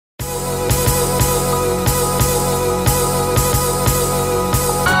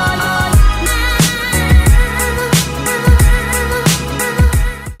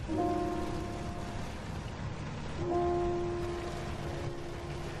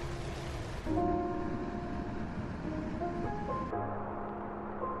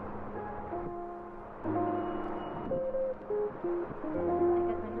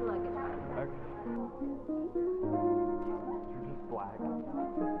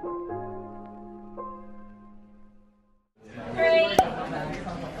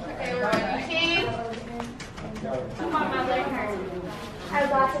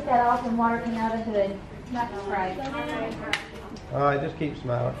water coming out of the hood. That's right. Alright, just keep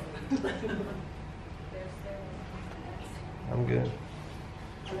smiling. I'm good.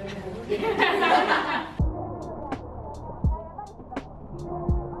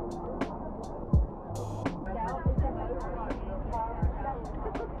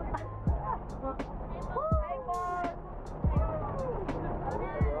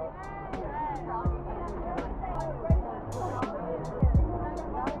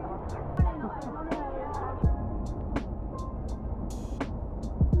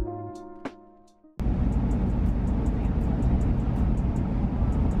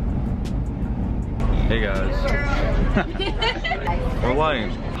 Hey guys, we're like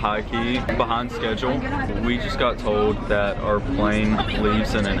high-key behind schedule. We just got told that our plane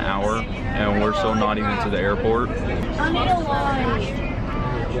leaves in an hour and we're still not even to the airport.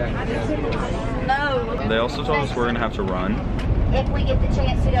 No. They also told us we're gonna have to run. If we get the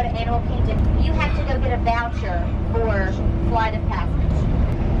chance to go to Animal Kingdom, you have to go get a voucher for Flight of Passage.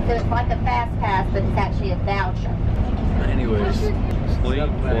 So it's like a fast pass, but it's actually a voucher. Anyways, sleep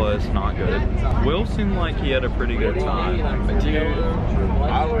was not good. Will seemed like he had a pretty good time. Dude,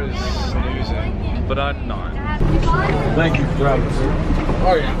 I was snoozing. But I did not. Thank you, Travis.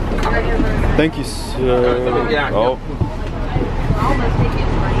 Oh yeah. Thank you, sir. Yeah. Oh.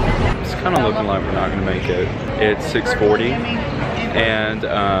 It's kind of looking like we're not gonna make it. It's 6:40, and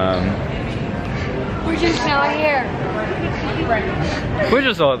We're just not here. we're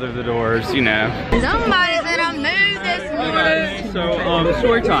just all through the doors, you know. Somebody's in a mood this morning. So,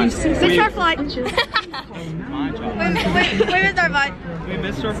 story time. Missed our flight. My job. We missed our flight. We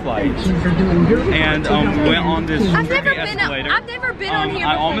missed our flight, and we went on this creepy escalator. I've never been on here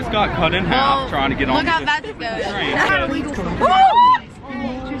I before. almost got cut in half trying to get on Look how this fast it goes. train.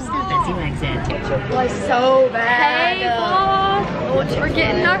 Like so bad. Hey, we're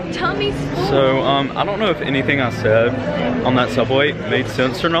getting our tummies full. So, I don't know if anything I said on that subway made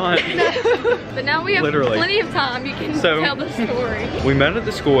sense or not. But now we have plenty of time. You can tell the story. We met at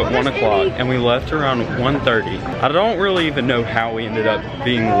the school at 1 o'clock and we left around 1:30. I don't really even know how we ended up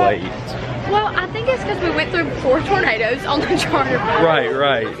being late. Well, I think it's because we went through 4 tornadoes on the charter boat.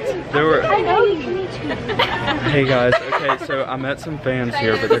 Right. There were. I know you need to. Hey guys, okay, so I met some fans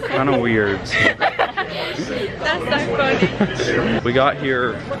here, but they're kind of weird. That's so funny. We got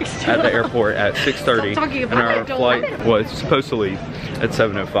here at the airport at 6:30, and our flight was supposed to leave at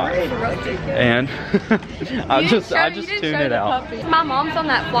 7:05. And I just tuned it out. My mom's on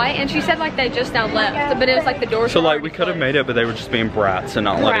that flight, and she said like they just now left, but it was like the doors. So like we could have made it, but they were just being brats and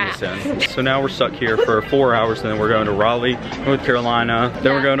not letting us in. So now we're stuck here for 4 hours, and then we're going to Raleigh, North Carolina.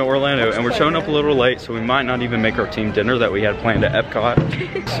 Then we're going to Orlando, and we're showing up a little late, so we might not even make our team dinner that we had planned at Epcot.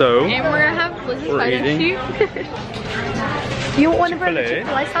 So and we're gonna have we're eating. You want one of our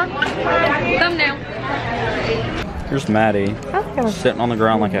Chick-fil-A songs? Thumbnail. Here's Maddie, sitting on the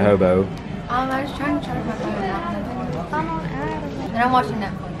ground like a hobo. I was trying to charge my phone out. And I'm watching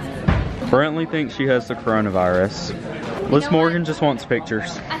Netflix. Brantley thinks she has the coronavirus. Liz Morgan just wants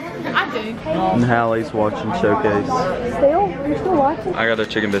pictures. I do. And Hallie's watching Showcase. You're still watching? I got a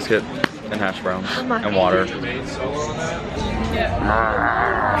chicken biscuit and hash browns and water.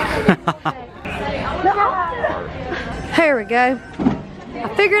 Here we go. I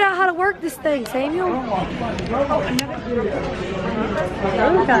figured out how to work this thing, Samuel. So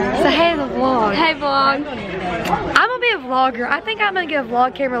hey the vlog. Hey vlog. I'm gonna be a vlogger. I think I'm gonna get a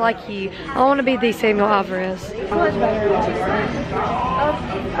vlog camera like you. I wanna be the Samuel Alvarez. I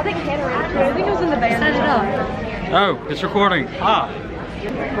think it was in the van. Set it up. Oh, it's recording. Ah.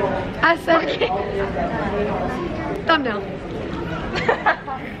 I said it. Thumbnail.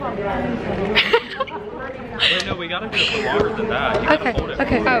 Wait, no, we gotta do it longer than that. You gotta hold it.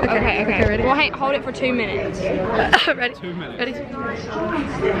 Okay, ready? Well, hey, hold it for 2 minutes. Ready? 2 minutes. Ready?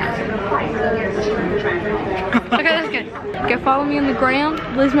 Okay, that's good. Go follow me on the gram,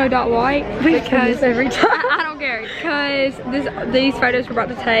 Lizmo.white, because every time. I don't care, because these photos we're about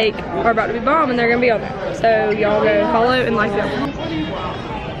to take are about to be bomb and they're gonna be on there. So y'all go follow and like them.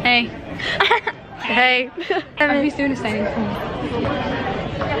 Hey. Hey. I'm just doing a standing.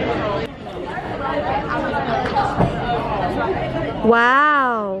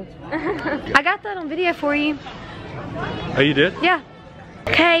 Wow. I got that on video for you. Oh, you did? Yeah.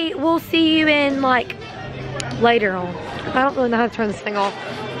 Okay, we'll see you in like later on. I don't really know how to turn this thing off.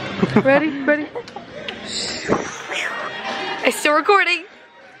 Ready? Ready? It's still recording.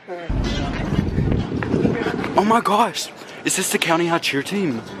 Oh my gosh. Is this the County High cheer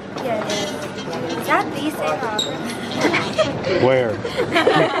team? Yeah, it is. Is that the same Where?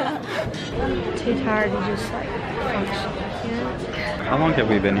 Too tired to just like function. How long have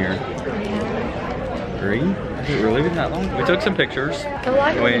we been here? 3? Is it really been that long? We took some pictures. The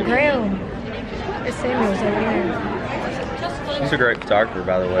light on the ground. It's Samuel's over here. She's a great photographer,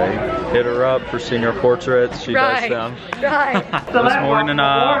 by the way. Hit her up for senior portraits. She does them. Right. This morning,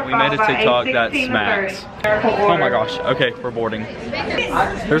 we made a TikTok that smacks. Oh my gosh. Okay, we're boarding.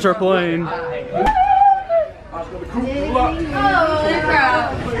 There's our plane.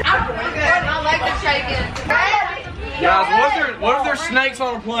 Guys, what if there's snakes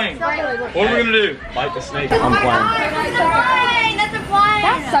on a plane? What are we gonna do? Fight the snake. I'm playing. That's a plane.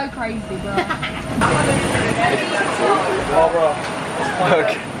 That's so crazy, bro. Oh, bro.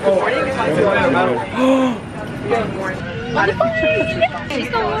 Okay. She's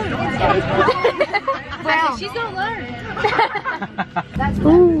gonna learn. She's gonna learn.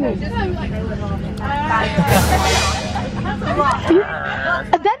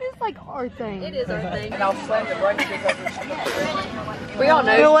 That is like our thing. It is our thing. We all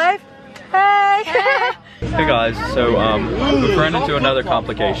know. Your wife? Hey! Hey guys, so we've run into another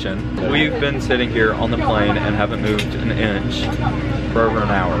complication. We've been sitting here on the plane and haven't moved an inch for over an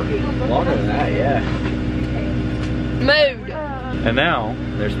hour. Longer than that, yeah. Mood. And now,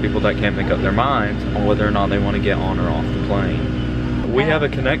 there's people that can't make up their minds on whether or not they want to get on or off the plane. We have a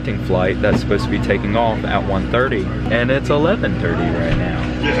connecting flight that's supposed to be taking off at 1:30, and it's 11:30 right now.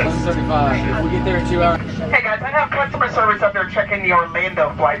 Yes. 1:35. If we get there in 2 hours. Hey guys, I have customer service up there checking the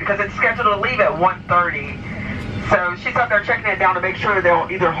Orlando flight because it's scheduled to leave at 1:30. So she's up there checking it down to make sure they'll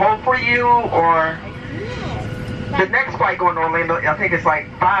either hold for you or the next flight going to Orlando, I think it's like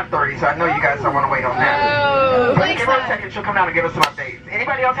 5:30, so I know you guys don't want to wait on that. Oh, But give her a second, she'll come down and give us some updates.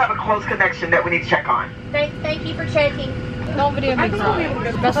 Anybody else have a close connection that we need to check on? Thank you for checking. don't video me cry.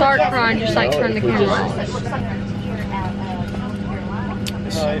 If I start crying, just like turn the camera off.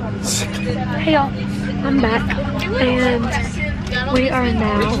 Hey y'all, I'm back and we are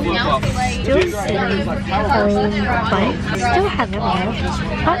now still sitting on the flight. Still haven't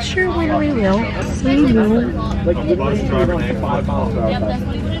left. Not sure when we will. We will.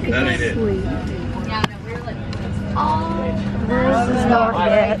 That ain't it. This is not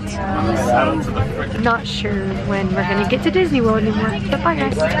yet. Not sure when we're gonna get to Disney World anymore. But bye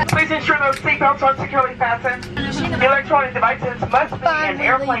guys. Please ensure those seatbelts are securely fastened. The electronic devices must be in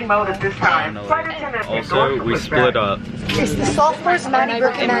airplane mode at this time. Flight attendants Also, we split up. It's the sophomores, Maddie,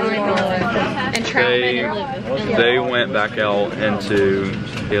 Brooke, and Maddie. And Troutman and They went back out into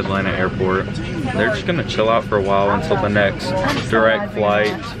the Atlanta airport. They're just gonna chill out for a while until the next direct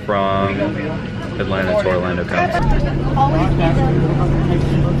flight from Atlanta to Orlando comes.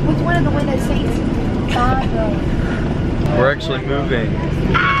 Which one of the window seats? We're actually moving.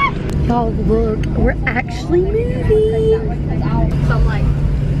 Y'all look, we're actually moving. So I'm like,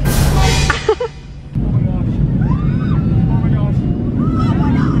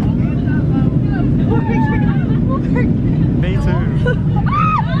 Me too.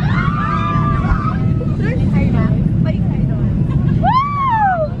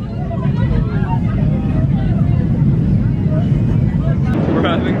 We're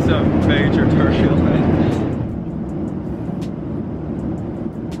having some major turbulence.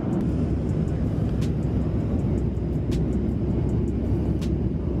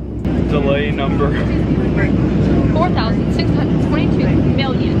 Delay number 4,622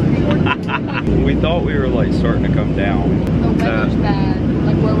 million. We thought we were like starting to come down. The weather's bad,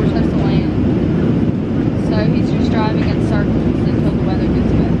 like where we're supposed to land. So he's just driving in circles until the weather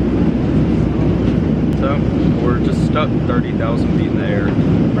gets better. So we're just stuck 30,000 feet in the air.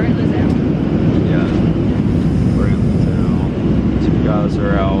 Brandon's out. Yeah. Brandon's out. 2 guys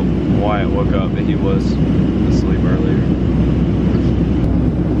are out. Wyatt woke up, but he was asleep earlier.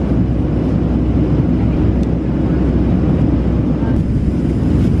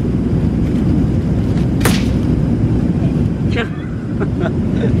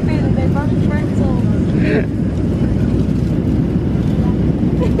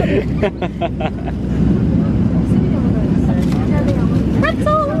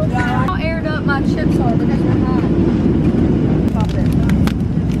 How aired up my chips are because they're hot.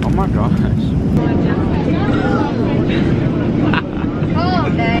 Oh my gosh.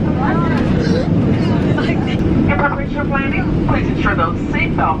 In preparation for landing, please ensure those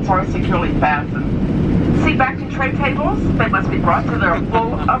seatbelts are securely fastened. Seat back and tray tables, they must be brought to their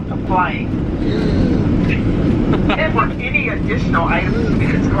full of the flight. If for any additional items to be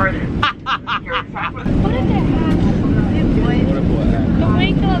discarded, your exactly. What if it the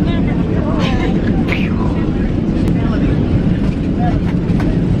wake up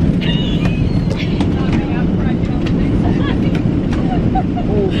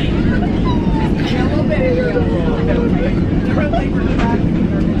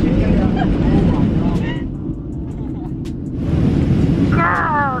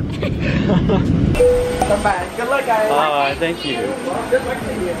Come back. Good luck, guys. Thank you.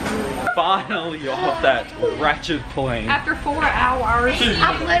 Finally off that wretched plane. After 4 hours.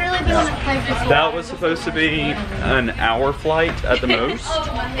 I've literally been on a plane for 4 That hours. was supposed to be an hour flight at the most.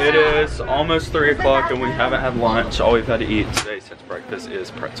 It is almost 3 o'clock and we haven't had lunch. All we've had to eat today since breakfast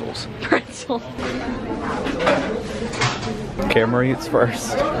is pretzels. Pretzel. Camera eats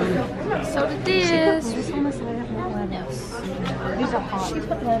first. So did this. These are hot. She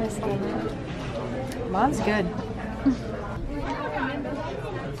put lettuce on it. Mine's good.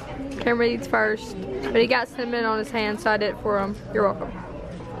 Cameron eats first, but he got cinnamon on his hand, so I did it for him. You're welcome.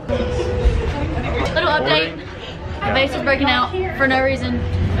 Little update. The base is breaking out for no reason.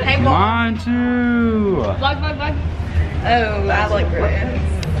 Hey, Mine too. vlog. Oh, I like this.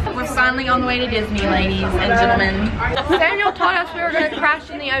 We're finally on the way to Disney, ladies and gentlemen. Daniel told us we were going to crash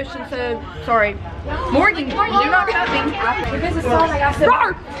in the ocean, so sorry. Morgan, do not come in. That's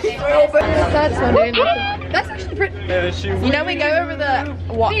so dude. That's actually pretty. You know we go over the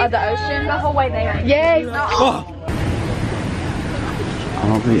ocean the whole way there. Yes. I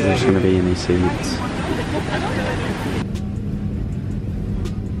don't think there's going to be any seats.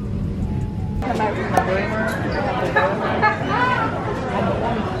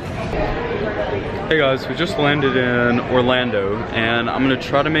 Hey guys, we just landed in Orlando and I'm gonna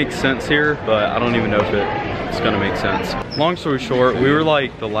try to make sense here, but I don't even know if it's gonna make sense. Long story short, we were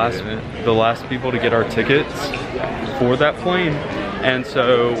like the last people to get our tickets for that plane. And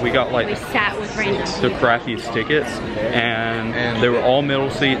so we got like Sat with random. the crappiest tickets and they were all middle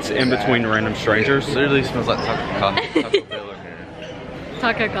seats in between random strangers. It literally smells like Taco Bell in here.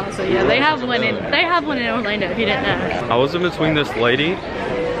 Taco Casa, yeah. They have one in Orlando if you didn't know. I was in between this lady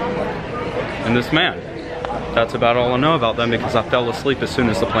and this man. That's about all I know about them because I fell asleep as soon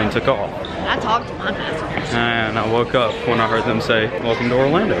as the plane took off. I talked to my passengers. And I woke up when I heard them say, "Welcome to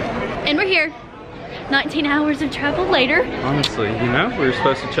Orlando." And we're here. 19 hours of travel later. Honestly, you know, we were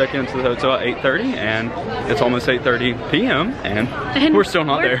supposed to check into the hotel at 8:30 and it's almost 8:30 p.m. and we're still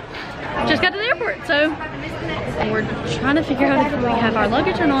not there. Just got to the airport, so we're trying to figure out if we have our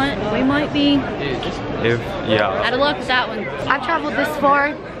luggage or not. We might be out of luck with that one. I've traveled this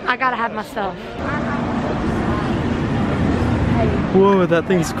far. I gotta have my stuff. Whoa, that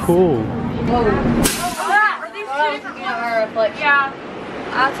thing's cool. Yeah.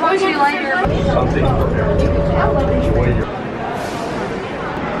 I'll talk to you later.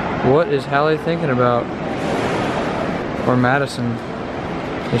 What is Hallie thinking about? Or Madison?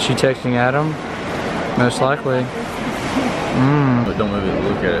 Is she texting Adam? Most likely. But don't move it,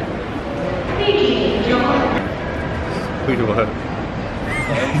 look at it. Who do what?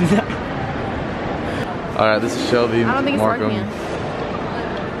 Alright, this is Shelby. I don't think it's Markham. working.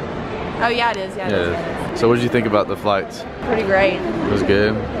 Oh yeah, it is. Yeah, it is. Yeah. So what did you think about the flights? Pretty great. It was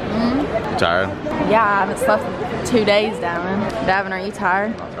good? You tired? Yeah, I haven't slept in 2 days, Davin. Davin, are you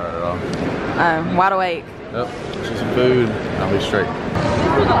tired? Not tired at all. Wide awake. Yep. Just some food. I'll be straight.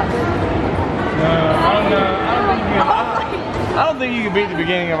 I don't think you can beat the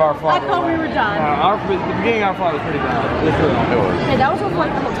beginning of our flight. I thought we were done. The beginning of our flight was pretty bad. It was. Hey, that was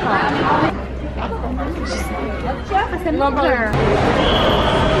like the whole time. I said, Mom, there.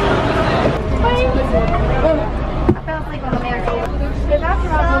 I fell asleep on the mirror.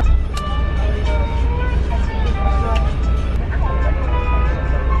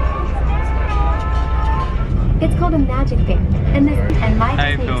 It's called a magic band, and my How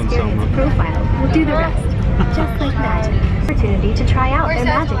you Disney feeling, Experience Selma? profile will do the rest. Just like magic. Opportunity to try out their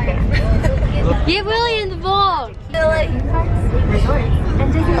magic band. Get Willie in the vlog. Resorts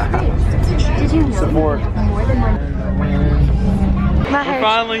and Disney Springs. Did you know you can have more than one? We're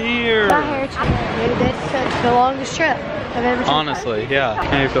finally here. Maybe that's the longest trip I've ever taken. Honestly, yeah.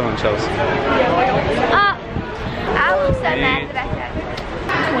 How you feeling, Chelsea? I was so mad that I said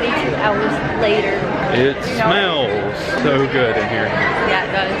 22 hours later. It smells so good in here. Yeah,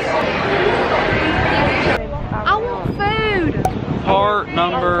 it does. I want food. Part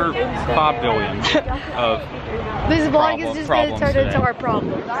number 5 billion of This vlog is just going to turn today. into our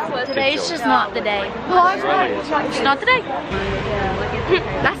problem. Today's just not the day. It's not the day.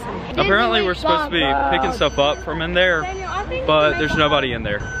 That's Apparently we're supposed to be picking stuff up from in there, but there's nobody in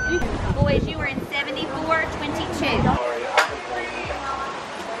there. boys, you were in 74-22.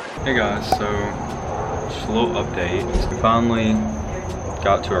 Hey guys, so just a little update. We finally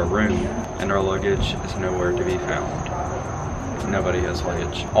got to our room and our luggage is nowhere to be found. Nobody has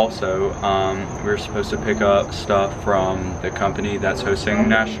luggage. Also, we were supposed to pick up stuff from the company that's hosting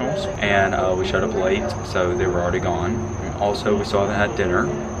Nationals and we showed up late, so they were already gone. Also, we still haven't had dinner.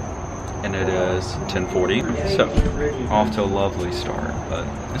 and it is 10:40. So, off to a lovely start, but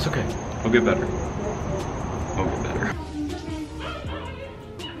it's okay. We'll get better. We'll get better.